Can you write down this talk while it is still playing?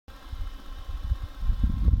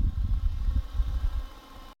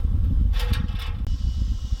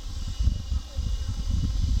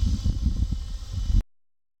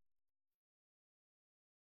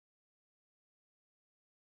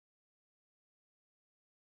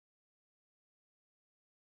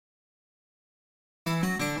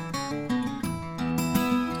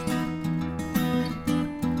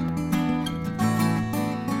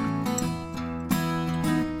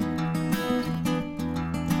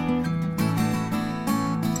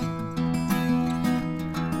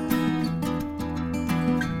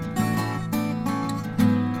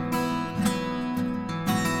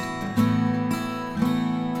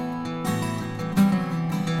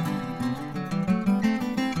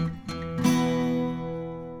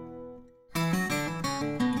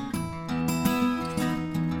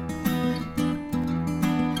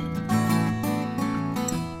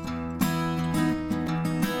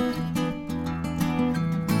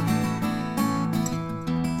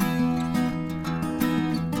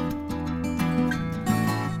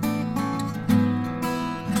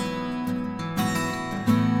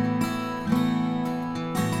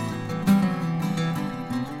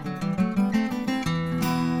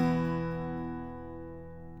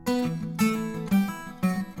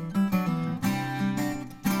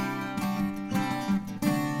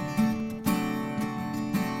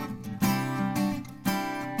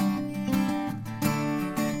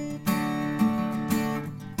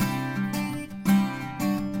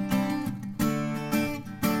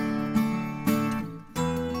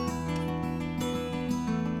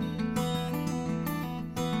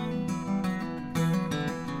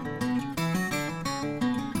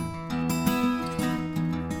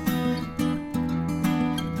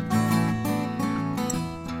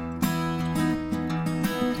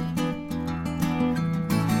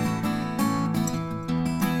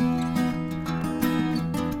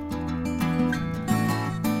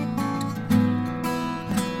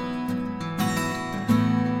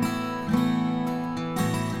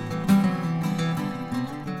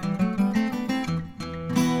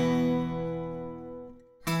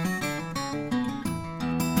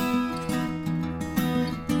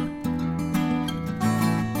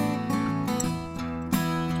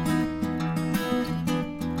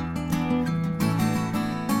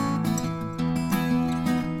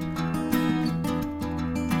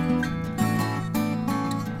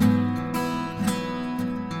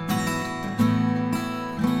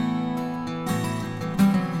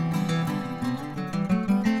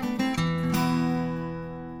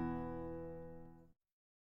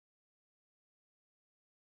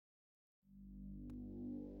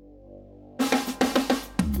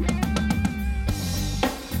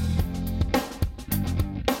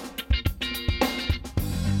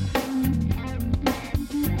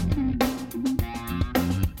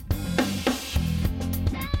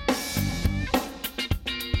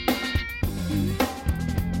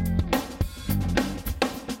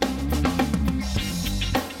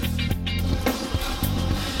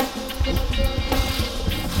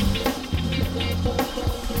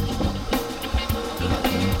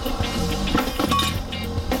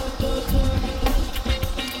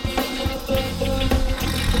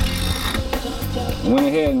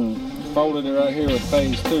ahead and folded it right here with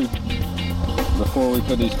phase 2 before we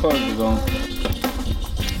put these closures on.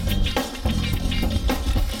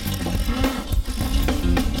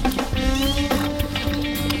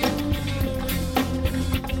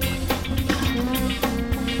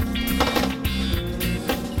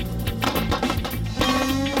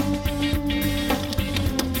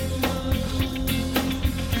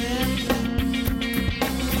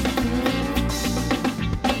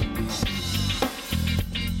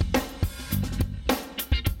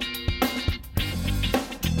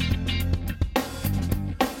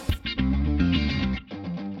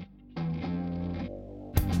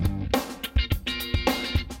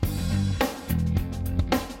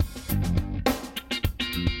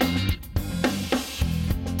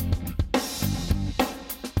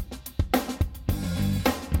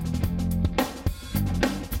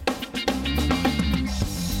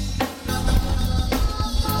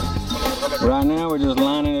 Right now we're just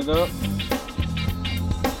lining it up.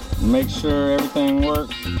 Make sure everything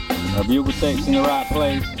works. Our bugle tape's in the right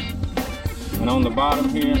place. And on the bottom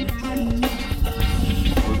here,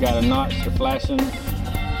 we've got a notch to flashing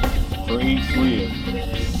for each rib.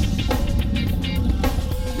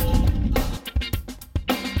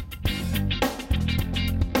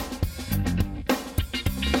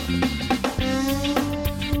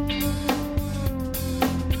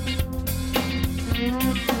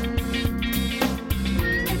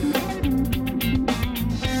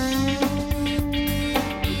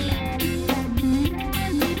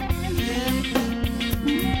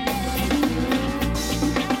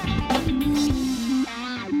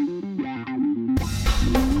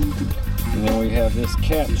 And then we have this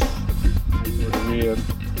catch for the rib,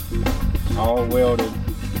 all welded,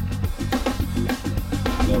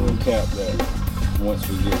 that will cap that once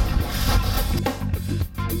we get it.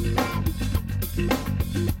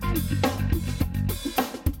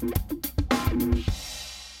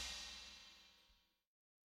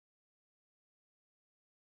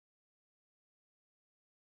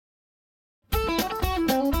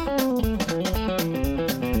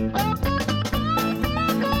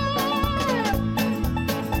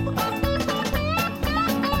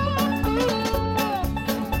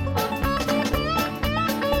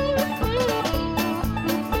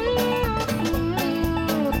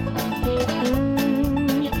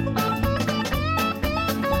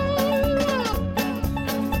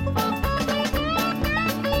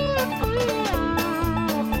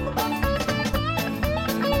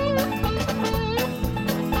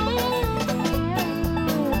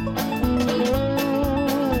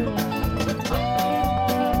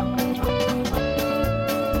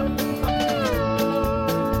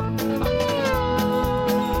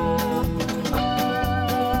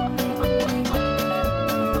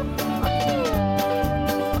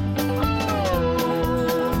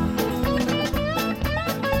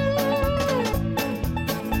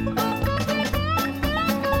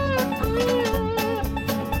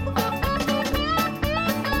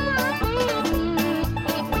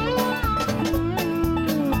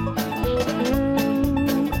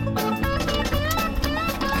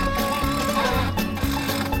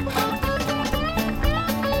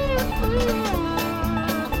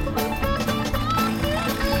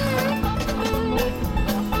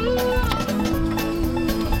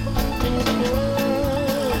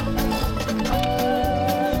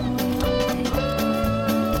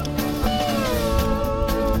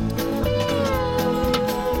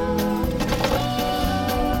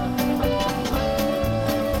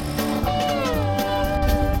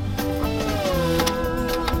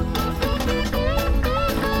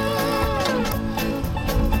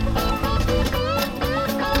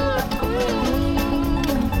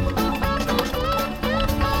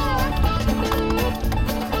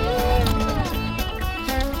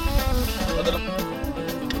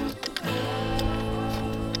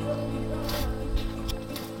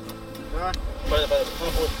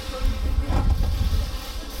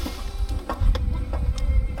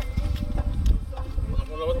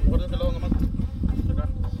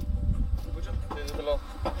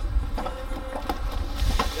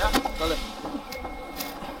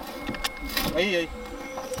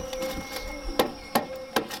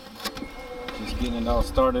 Just getting it all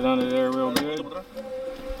started under there real good.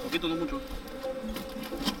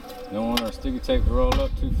 Don't want our sticky tape to roll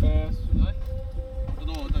up too fast.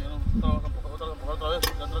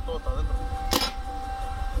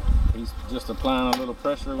 He's just applying a little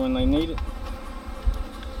pressure when they need it.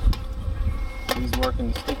 He's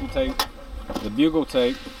working the sticky tape, the bugle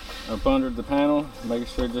tape up under the panel, making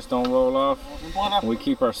sure it just don't roll off. We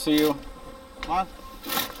keep our seal.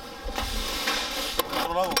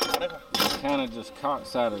 kind of just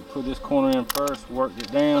cocksided. Put this corner in first, worked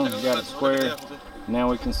it down, got it square. Now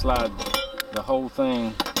we can slide the whole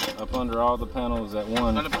thing up under all the panels at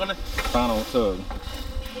one final tug.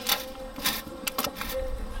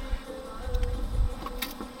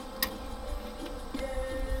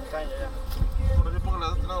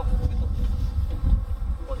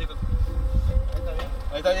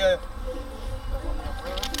 I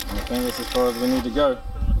think that's as far as we need to go.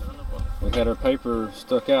 We had our paper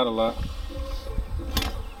stuck out a lot,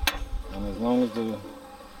 and as long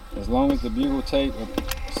as the bugle tape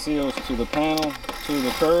seals to the panel, to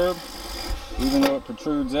the curb, even though it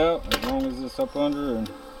protrudes out, as long as it's up under and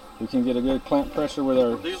we can get a good clamp pressure with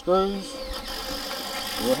our screws,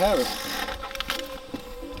 we'll have it.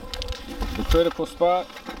 The critical spot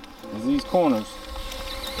is these corners.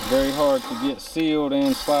 Very hard to get sealed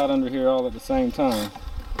and slide under here all at the same time.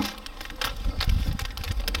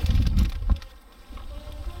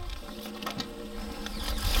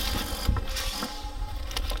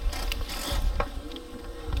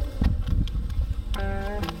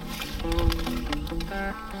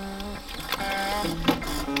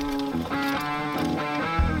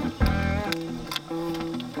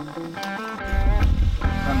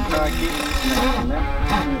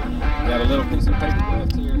 Got a little piece of paper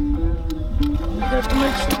left here. We have to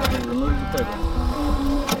make sure that we remove the paper.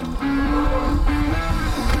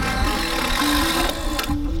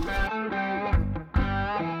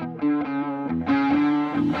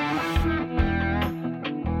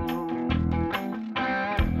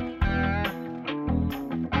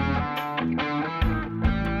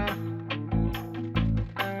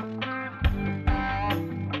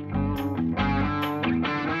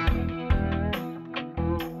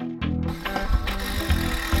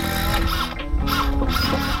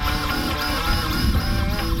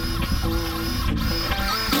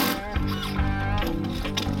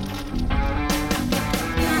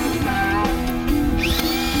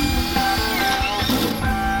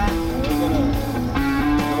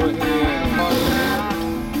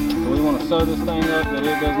 Sew this thing up that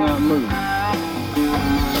it does not move.